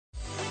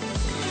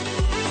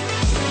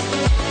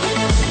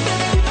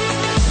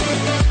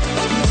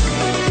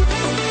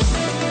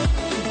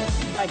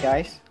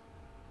guys.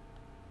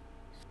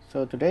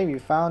 So today we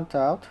found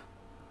out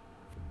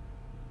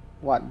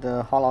what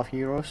the Hall of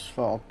Heroes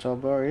for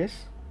October is.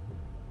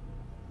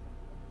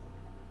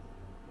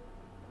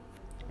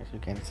 As you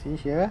can see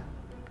here,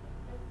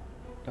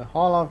 the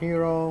Hall of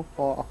Hero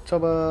for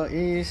October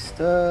is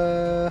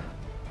the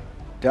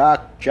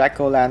Dark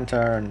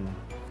Jack-o'-lantern.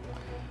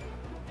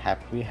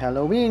 Happy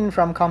Halloween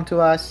from Come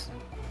To Us.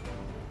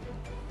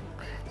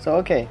 So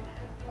okay,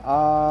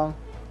 I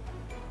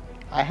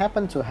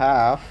happen to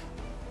have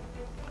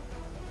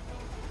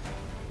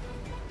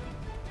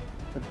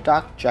the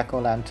Dark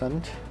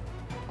Jack-o'-lantern,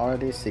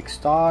 already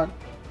 6-star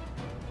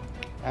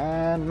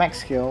and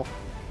max skill.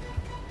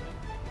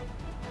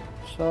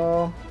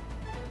 So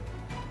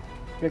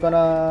we're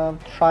gonna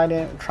try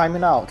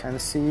him out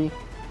and see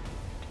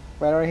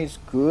whether he's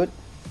good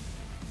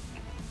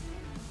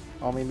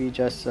or maybe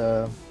just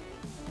a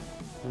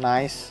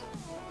nice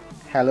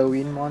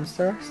Halloween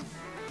monsters.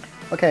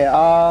 Okay,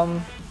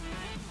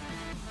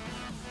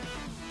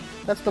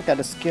 let's look at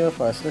the skill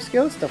first. The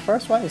skills, the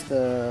first one is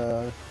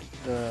the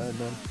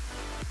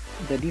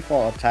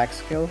default attack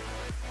skill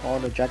for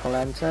the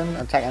Jack-o'-lantern.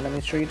 Attack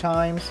enemies 3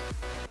 times.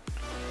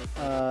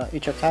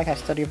 Each attack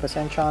has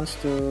 30% chance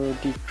to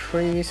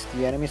decrease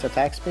the enemy's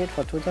attack speed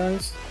for 2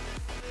 turns.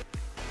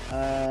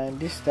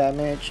 This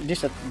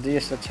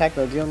attack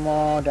will deal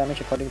more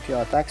damage according to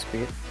your attack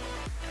speed.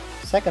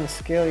 Second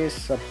skill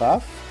is a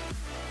buff,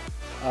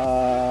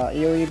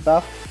 AoE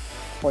buff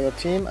for your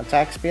team,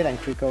 attack speed and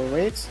critical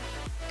rates.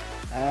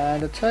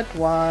 And the third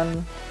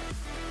one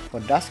for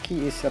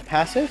Dusky is a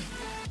passive.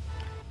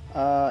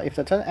 If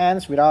the turn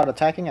ends without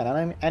attacking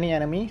any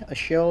enemy, a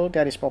shield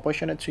that is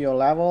proportionate to your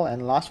level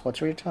and lasts for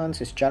 3 turns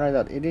is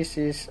generated. This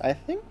is, I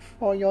think,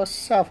 for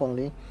yourself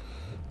only,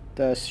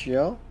 the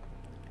shield.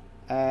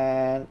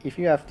 And if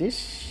you have this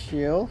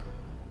shield,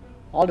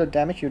 all the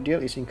damage you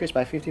deal is increased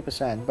by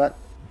 50%. But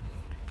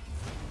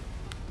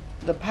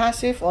the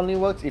passive only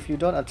works if you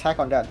don't attack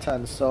on that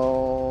turn.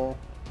 So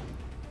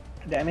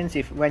that means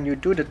if when you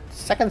do the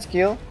second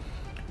skill,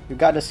 you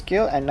got the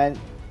skill, and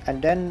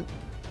then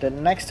the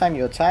next time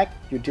you attack,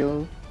 you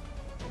deal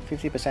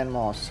 50%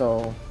 more.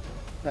 So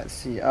let's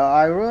see.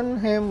 I run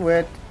him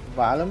with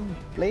Violent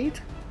Blade,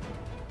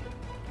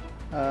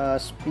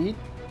 speed.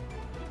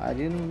 I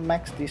didn't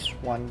max this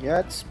one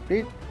yet.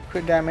 Speed,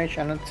 crit damage,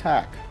 and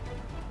attack.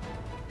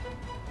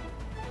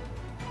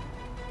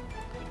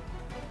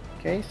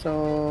 Okay,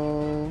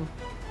 so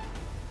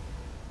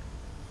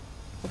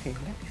okay,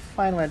 let me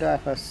find whether I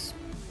have a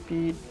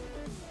speed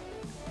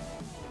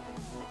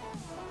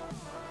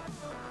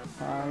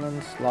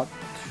balance slot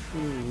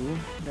 2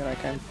 that I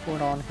can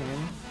put on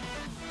him.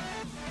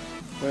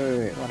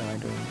 Wait, what am I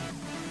doing?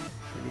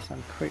 Maybe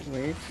some crit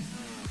rate.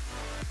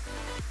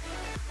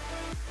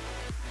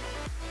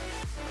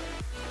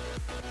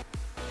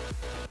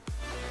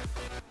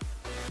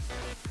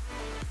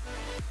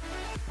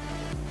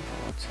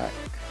 Attack.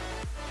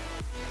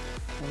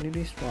 Only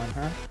this one,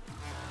 huh?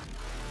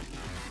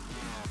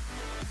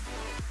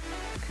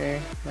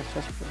 Okay, let's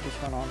just put this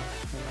one on.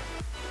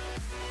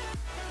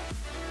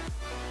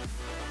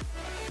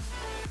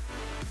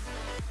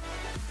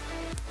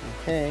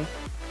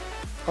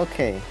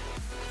 Okay,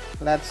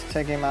 let's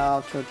take him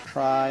out to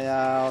try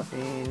out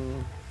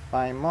in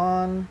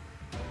Paimon.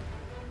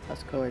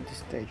 Let's go at this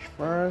stage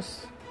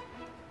first.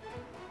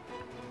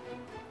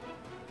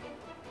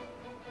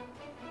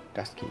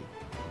 Dusky.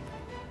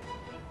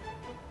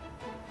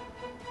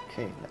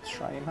 Okay, let's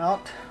try him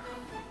out.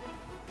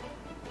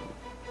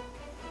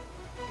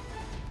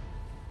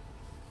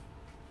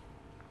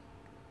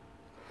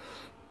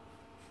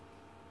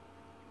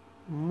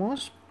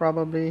 Most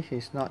probably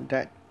he's not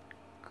that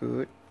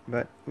good,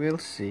 but we'll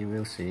see.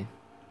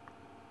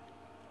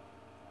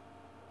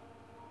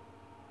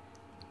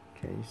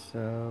 Okay,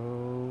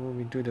 so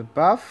we do the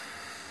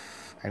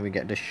buff and we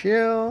get the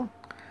shield.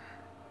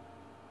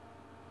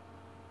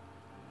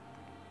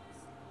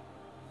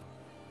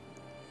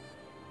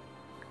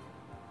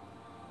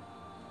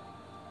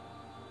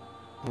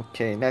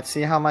 Okay, let's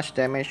see how much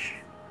damage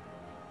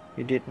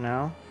we did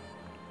now.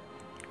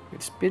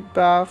 With speed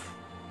buff,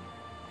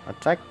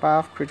 attack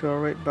buff, critical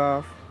rate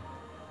buff,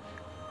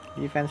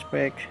 defense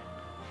break.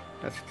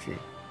 Let's see.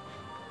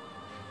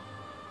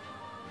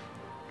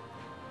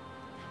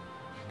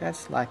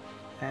 That's like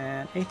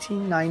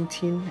 18,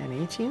 19, and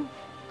 18.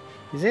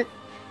 Is it?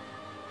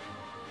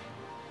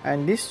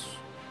 And this,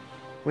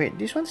 wait,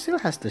 this one still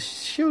has the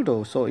shield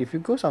though. So if you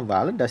go some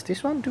violent, does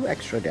this one do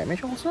extra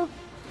damage also?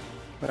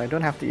 But I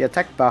don't have the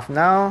attack buff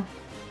now,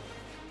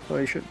 so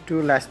it should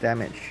do less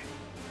damage.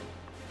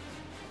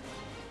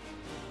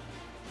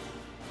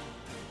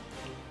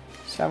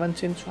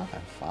 17, 12,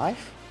 and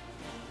 5.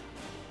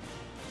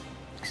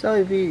 So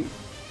if we,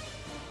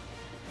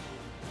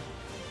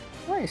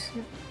 why is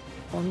it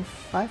only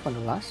 5 on the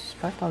last,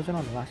 5,000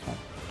 on the last one?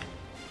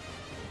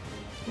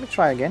 Let me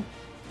try again.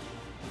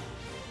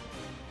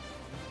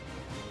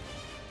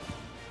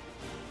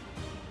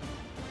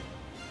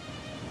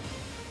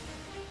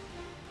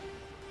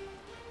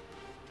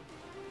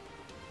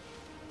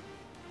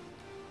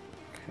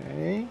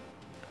 Okay,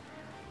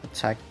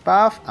 attack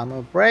buff,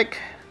 armor break,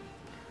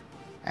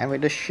 and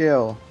with the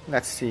shield,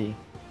 let's see.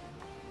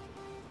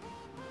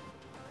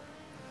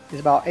 It's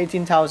about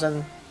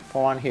 18,000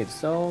 for one hit,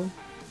 so...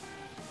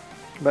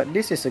 But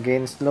this is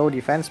against low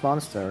defense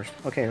monsters.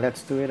 Okay,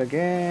 let's do it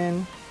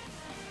again.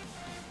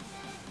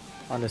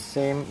 On the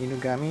same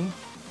Inugami.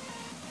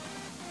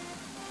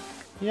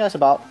 Yes,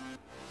 about...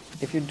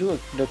 If you do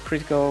the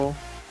critical...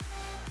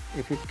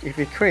 If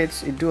it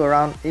crits, it do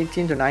around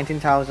 18 to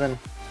 19,000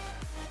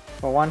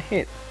 for one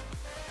hit.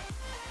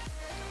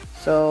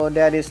 So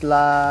that is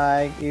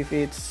like, if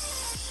it's...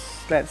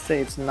 Let's say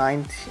it's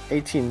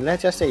 18,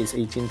 let's just say it's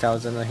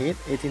 18,000 a hit.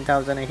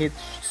 18,000 a hit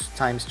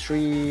times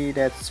 3,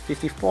 that's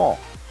 54.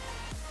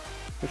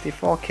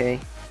 54k.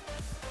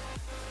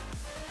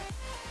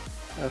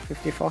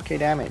 54k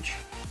damage.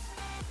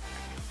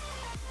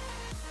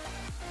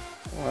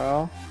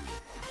 Well,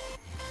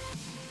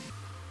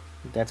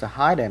 that's a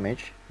high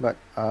damage, but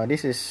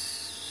this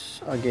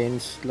is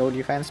against low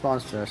defense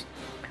monsters.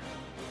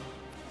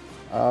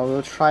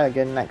 We'll try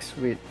again next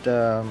with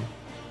the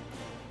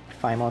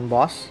Faimon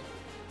boss.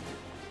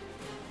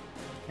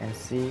 And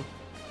see.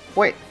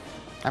 Wait,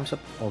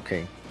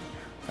 okay.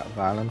 Got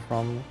violent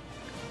from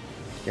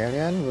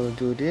Galleon. We'll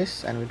do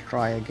this and we'll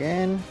try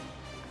again.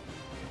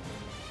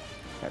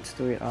 Let's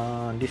do it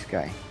on this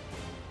guy.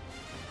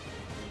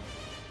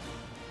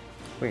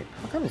 Wait,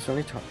 how come it's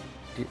only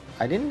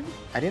I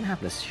didn't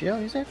have the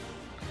shield, is it?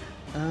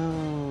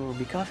 Oh,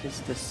 because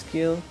it's the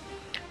skill.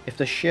 If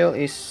the shield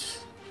is,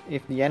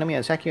 if the enemy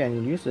attack you and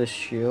you use the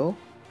shield,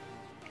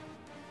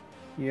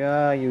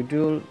 yeah, you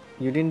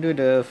didn't do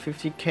the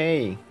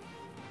 50k.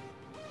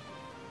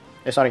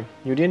 Sorry,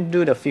 you didn't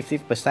do the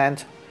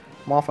 50%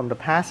 more from the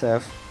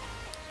passive,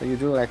 so you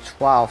do like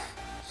 12.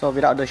 So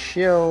without the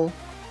shield,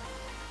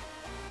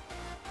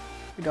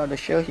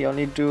 he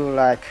only do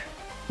like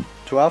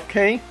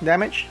 12k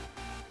damage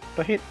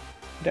per hit.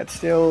 That's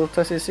still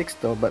 36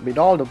 though, but with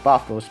all the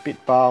buff though, speed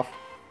buff,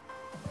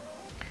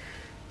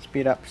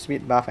 speed up,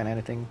 speed buff and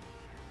anything.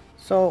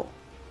 So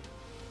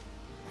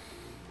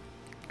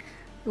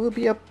it will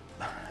be a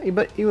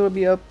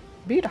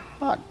bit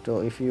hard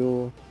though if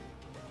you...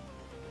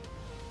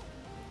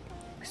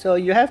 So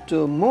you have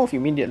to move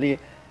immediately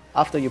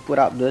after you put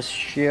up the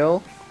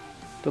shield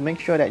to make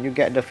sure that you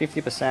get the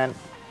 50%,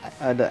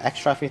 the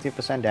extra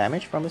 50%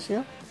 damage from the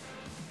shield.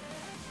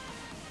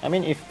 I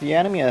mean, if the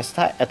enemy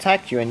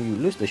attacked you and you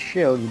lose the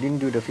shield, you didn't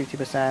do the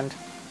 50%.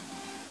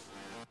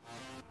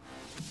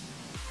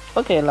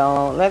 Okay,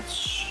 now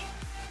let's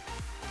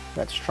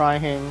try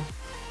him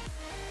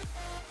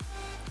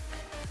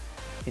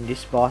in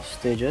these boss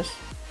stages,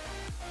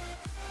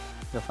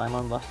 the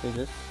Faimon boss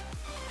stages,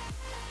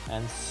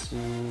 and see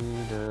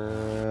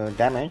the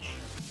damage.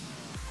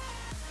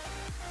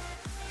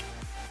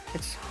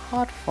 It's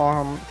hard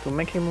for him to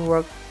make him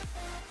work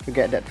to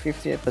get that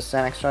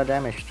 58% extra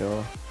damage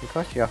though,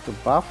 because you have to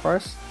buff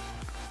first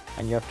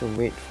and you have to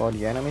wait for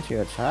the enemy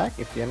to attack.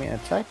 If the enemy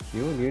attacks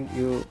you,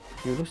 you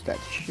lose that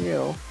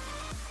shield.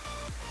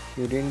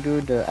 You didn't do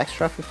the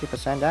extra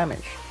 50%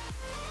 damage.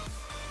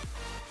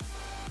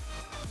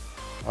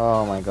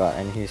 Oh my god,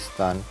 and he's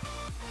stunned.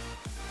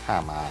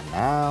 Come on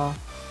now.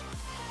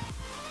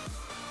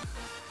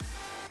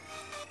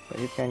 But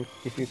if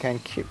you can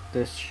keep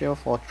the shield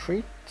for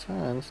 3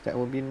 turns, that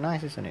would be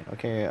nice, isn't it?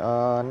 Okay,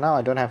 now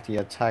I don't have the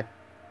attack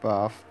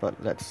buff,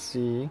 but let's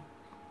see.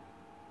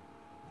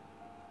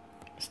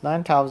 It's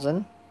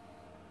 9,000.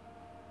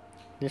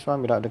 This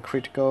one without the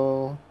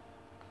critical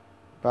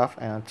buff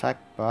and attack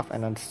buff,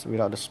 and then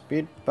without the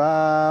speed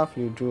buff,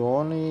 you do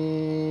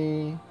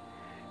only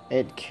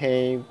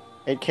 8k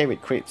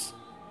with crits.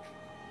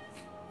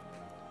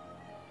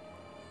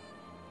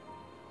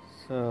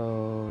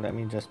 So let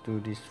me just do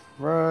this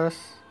first.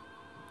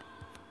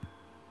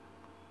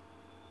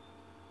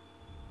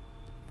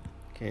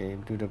 Okay,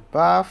 do the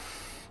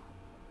buff.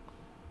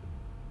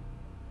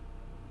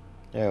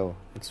 Yo,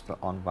 it's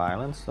on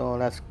violence, so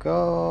let's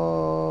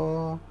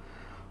go.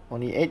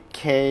 Only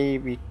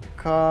 8k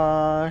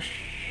because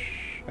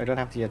I don't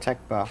have the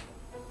attack buff.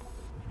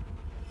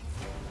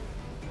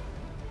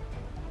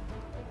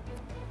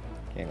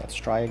 Okay, let's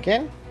try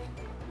again.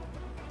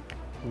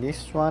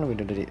 This one with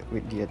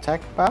the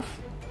attack buff,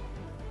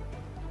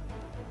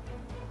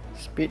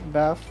 speed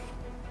buff,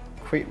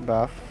 crit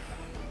buff,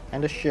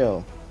 and the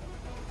shield.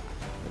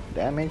 The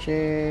damage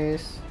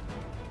is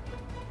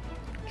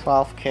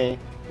 12k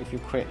if you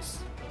crits.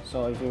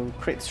 So if you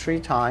crit 3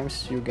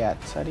 times, you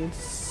get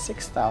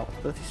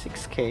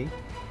 36k.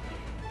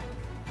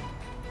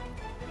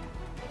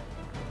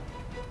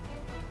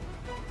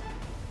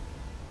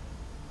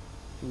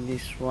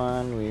 This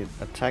one with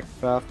attack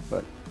buff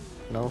but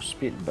no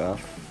speed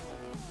buff.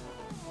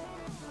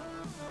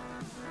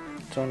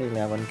 It's only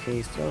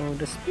 11k, so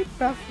the speed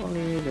buff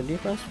only, the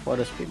difference for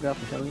the speed buff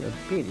is only a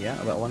bit, yeah,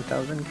 about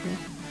 1000k.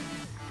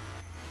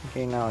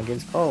 Okay, now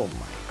against, oh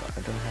my god,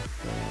 I don't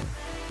have to.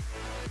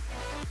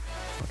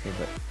 Okay,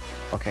 but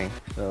okay,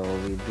 so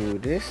we do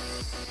this.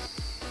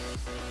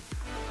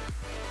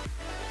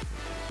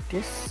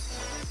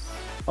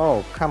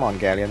 Oh, come on,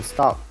 Galleon,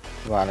 stop.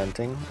 violent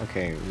thing.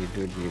 Okay, we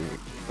do the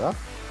buff.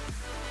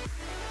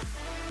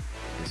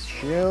 This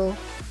shield.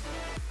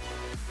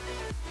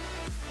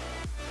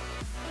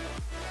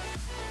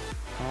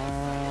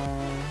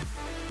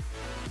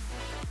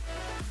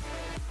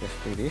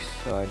 Just do this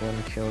so I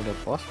don't kill the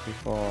boss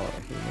before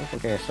he moves.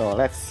 Okay, so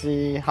let's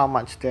see how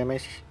much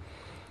damage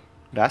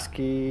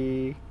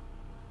Dusky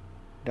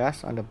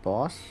does on the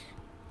boss.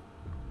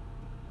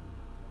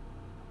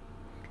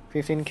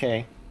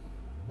 15k.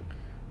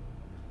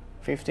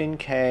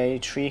 15k,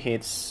 3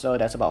 hits, so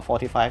that's about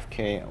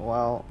 45k.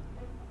 Well,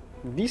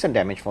 decent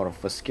damage for the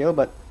first skill,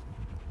 but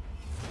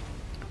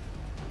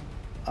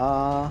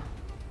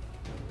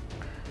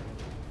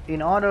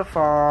in order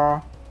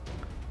for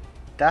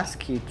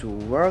Dusky to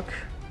work,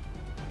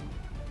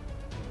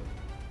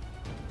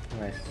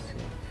 let's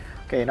see.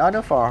 Okay, in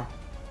order for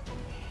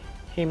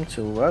him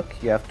to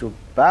work, you have to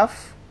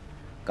buff,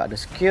 got the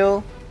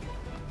skill,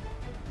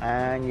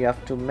 and you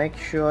have to make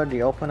sure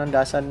the opponent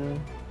doesn't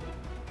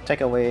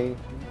take away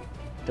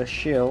the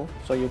shield,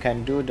 so you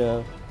can do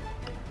the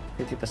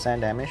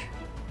 50% damage.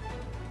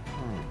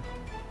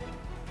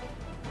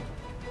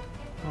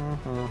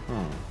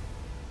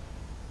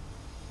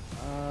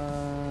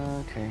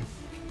 Okay.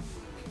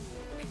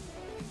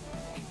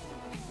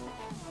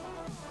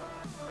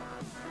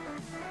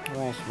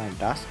 Where's my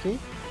Dusky?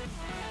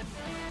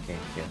 Okay,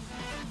 here.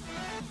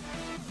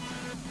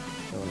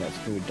 So let's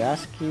do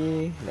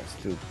Dusky, let's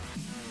do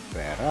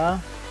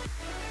Vera.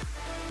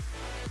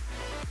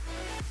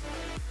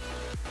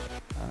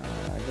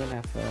 I don't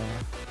have a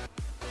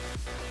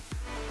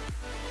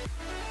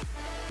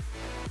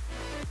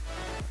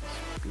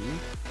speed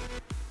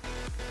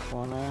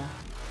corner.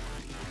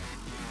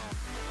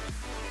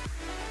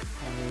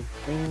 I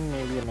think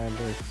maybe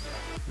another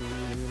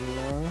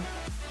healer.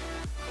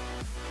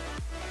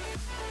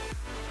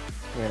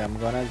 Wait, I'm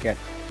gonna get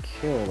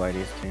killed by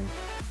this team.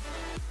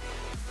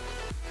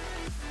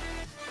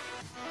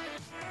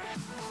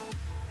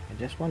 I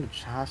just want to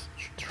just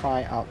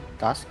try out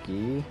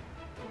Dusky.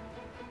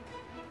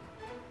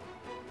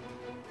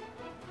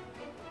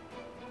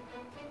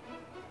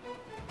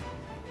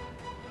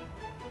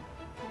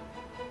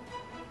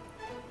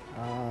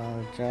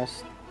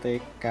 Just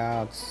take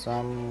out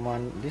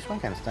someone. This one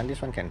can stun,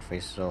 this one can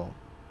freeze, so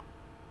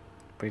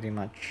pretty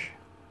much.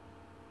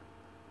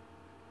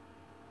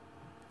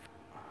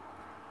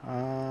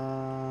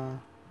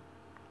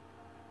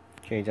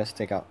 Okay, just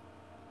take out.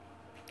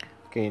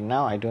 Okay,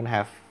 now I don't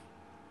have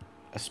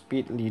a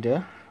speed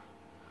leader.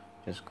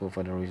 Just go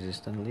for the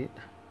resistant lead.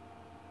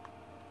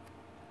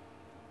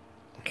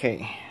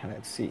 Okay,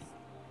 let's see.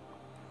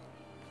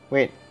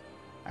 Wait,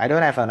 I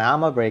don't have an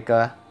armor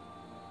breaker.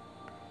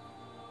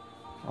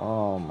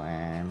 Oh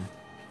man,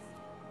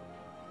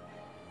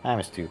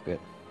 I'm stupid.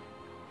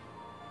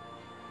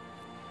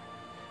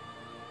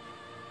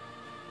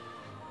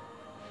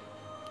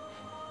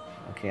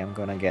 Okay, I'm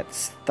gonna get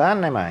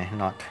stunned, am I?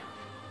 Not.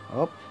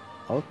 Oh,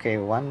 okay,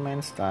 one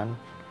man stun.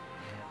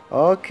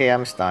 Okay,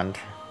 I'm stunned.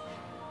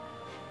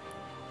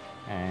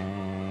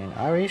 And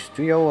Irish,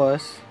 do your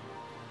worst.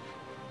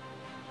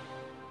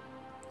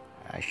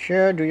 I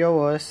sure do your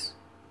worst.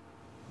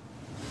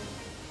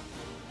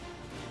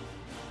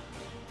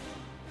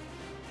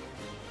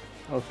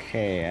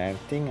 Okay, I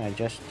think I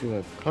just do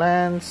a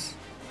cleanse.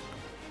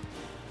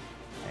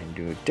 And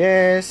do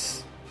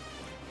this.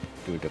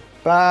 Do the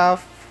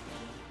buff.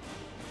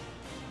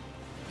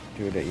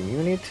 Do the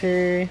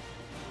immunity.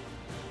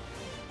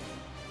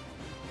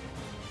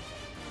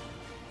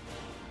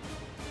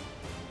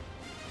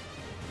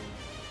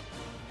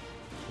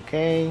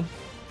 Okay,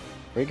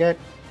 very good.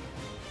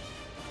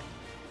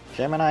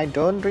 Gemini,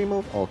 don't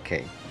remove.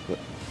 Okay, good.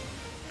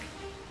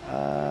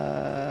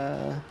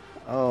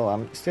 Oh,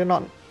 I'm still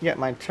not yet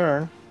my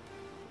turn.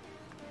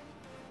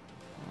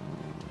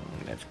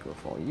 Let's go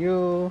for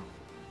you.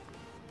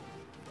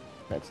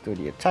 Let's do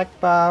the attack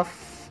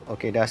buff.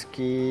 Okay,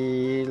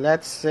 Dusky.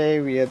 Let's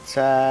say we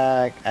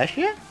attack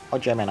Ashia or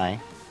Gemini.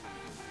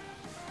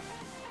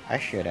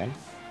 Ashia then.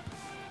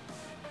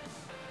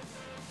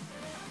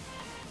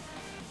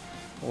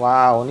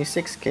 Wow, only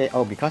 6k.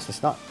 Oh, because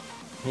he's not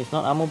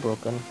armor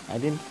broken. I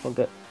did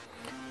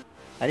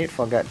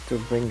forget to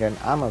bring an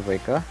armor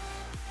breaker.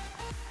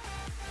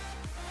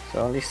 So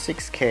only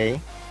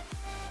 6k.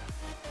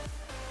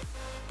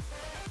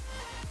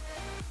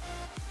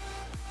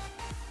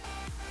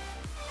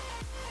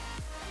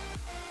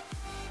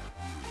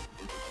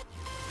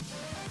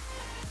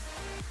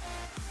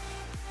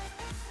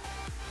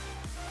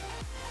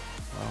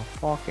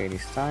 Well, 4k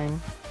this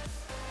time.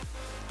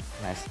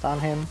 And I stun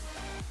him.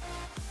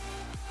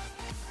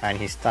 And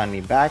he stunned me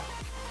back.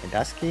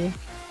 Dusky.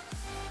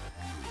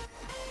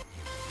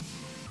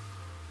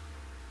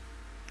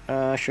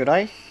 Should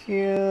I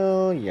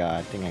heal? Yeah,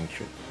 I think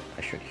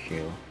I should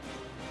heal.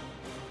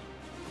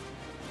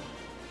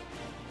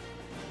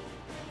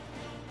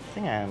 I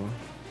think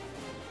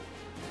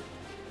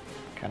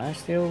can I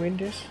still win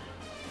this?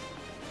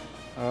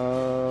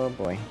 Oh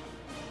boy.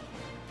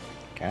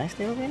 Can I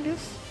still win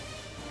this?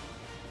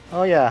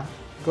 Oh yeah.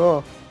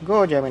 Go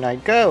Gemini,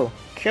 go!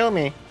 Kill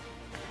me!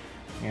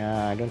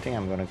 Yeah, I don't think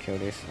I'm gonna kill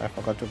this. I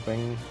forgot to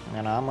bring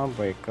an armor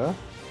breaker.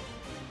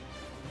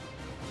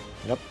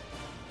 Nope.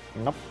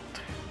 Nope.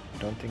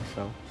 Don't think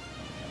so.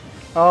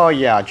 Oh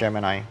yeah,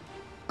 Gemini.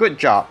 Good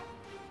job.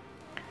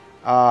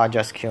 Ah,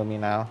 just kill me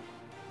now.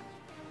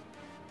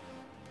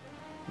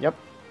 Yep.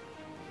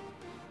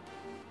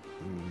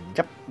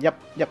 Yep.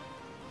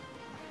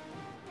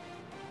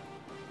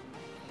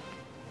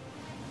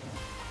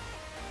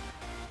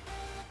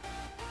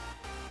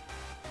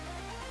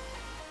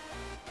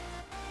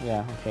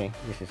 Yeah, okay,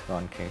 this is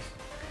gone case.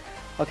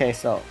 Okay,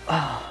 so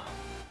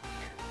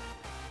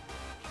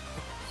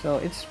so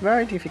it's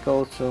very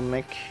difficult to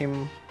make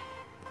him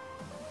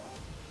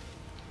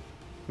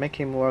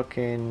work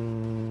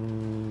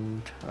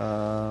in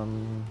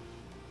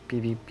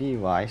PvP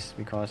wise,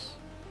 because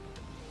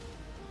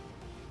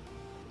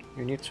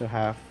you need to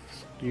have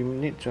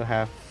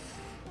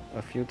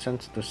a few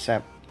turns to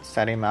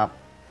set him up,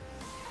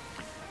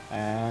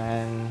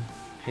 and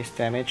his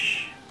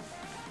damage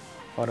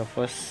for the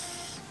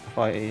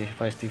for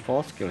his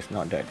default skill is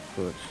not that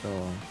good, so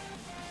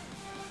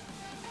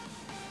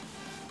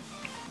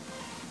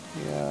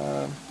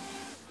yeah,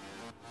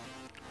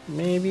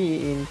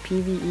 maybe in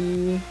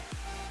PvE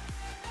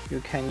you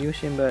can use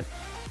him, but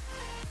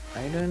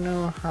I don't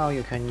know how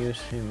you can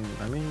use him.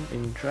 I mean,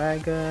 in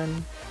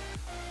Dragon,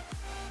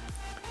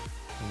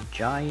 in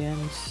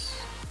Giants,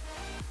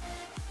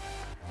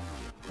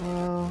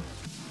 well,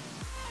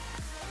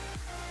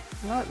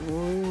 not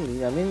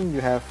really. I mean,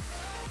 you have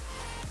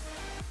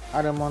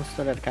other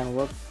monsters that can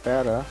work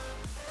better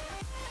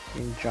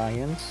in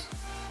Giants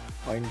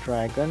or in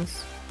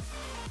Dragons.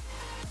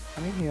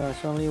 I mean, he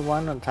has only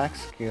one attack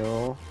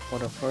skill for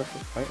the first.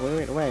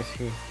 Wait, where is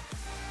he?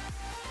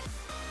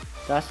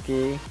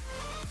 Dusky.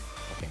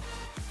 Okay.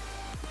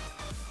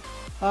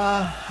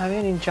 I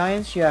mean, in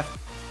Giants you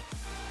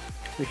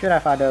should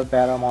have other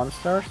better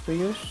monsters to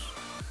use.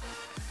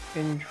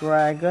 In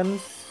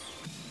Dragons,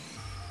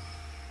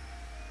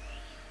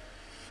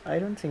 I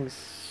don't think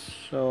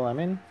so. I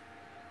mean,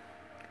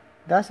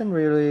 doesn't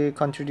really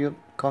contribute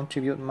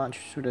much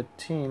to the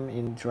team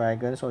in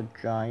Dragons or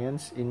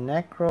Giants. In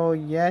Necro,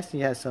 yes, he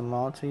has a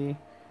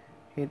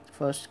multi-hit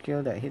first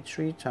skill that hits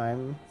 3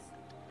 times,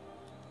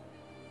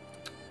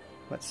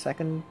 but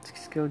second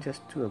skill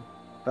just do a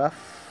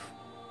buff.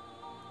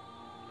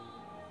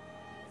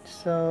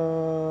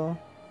 So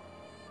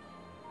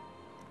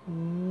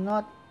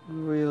not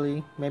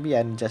really. Maybe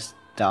I'm just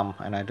dumb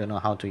and I don't know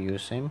how to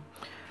use him,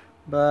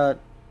 but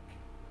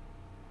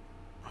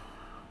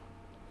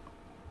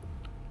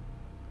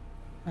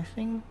I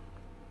think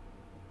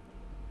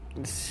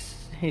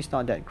he's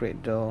not that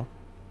great though.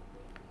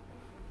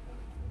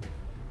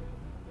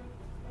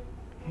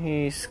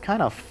 He's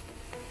kind of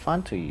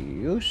fun to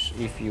use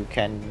if you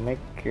can make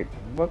it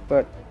work,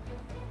 but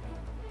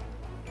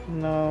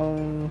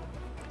no,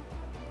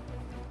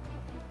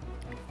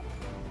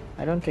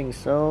 I don't think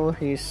so.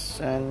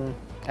 He's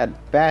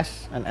at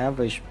best an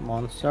average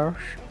monster.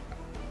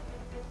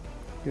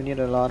 You need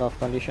a lot of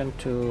condition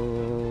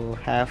to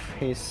have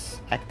his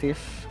active,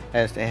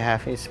 as they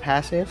have his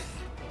passive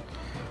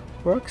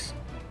works.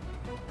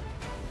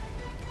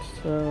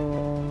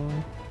 So,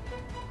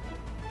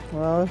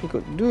 well, he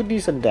could do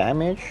decent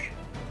damage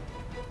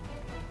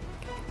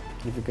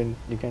if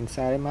you can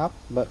set him up,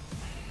 but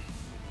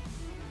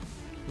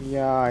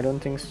yeah, I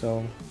don't think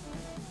so.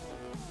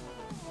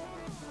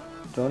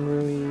 Don't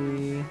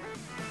really.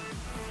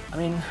 I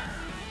mean,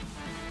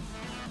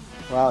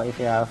 well, if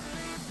you have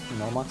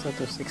monster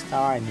to 6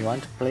 star and you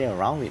want to play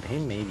around with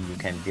him, maybe you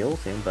can build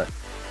him, but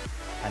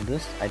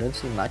I don't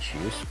see much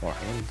use for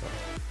him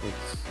though.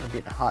 It's a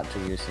bit hard to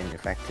use him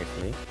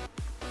effectively.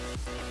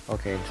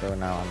 Okay, so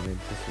now I'm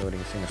just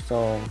loading Singer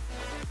Storm.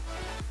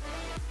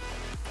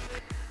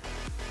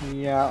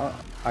 Yeah,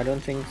 I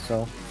don't think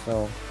so.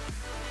 So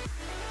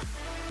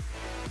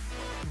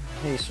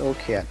he's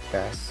okay at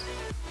best.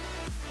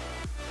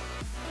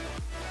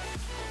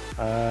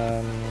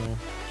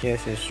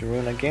 Here's his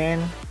rune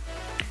again.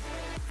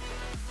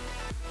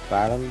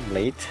 Baron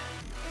Blade,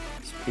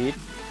 speed,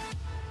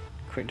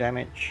 crit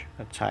damage,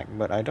 attack,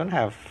 but I don't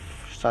have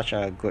such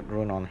a good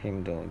rune on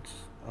him though. It's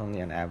only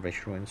an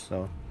average rune,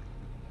 so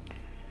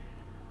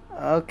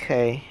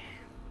okay.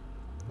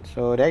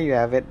 So there you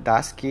have it,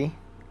 Dusky.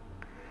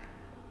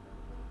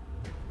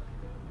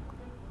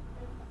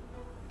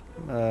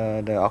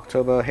 The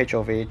October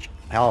HOH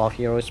Hell of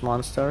Heroes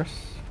monsters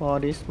for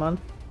this month.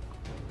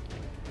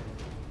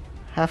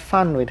 Have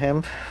fun with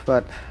him,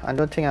 but I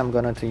don't think I'm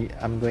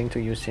going to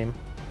use him.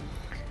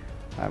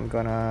 I'm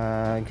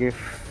gonna give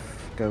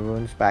the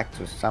runes back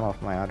to some of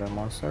my other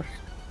monsters.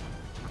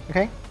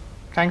 Okay,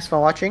 thanks for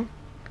watching.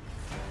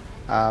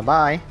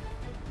 Bye.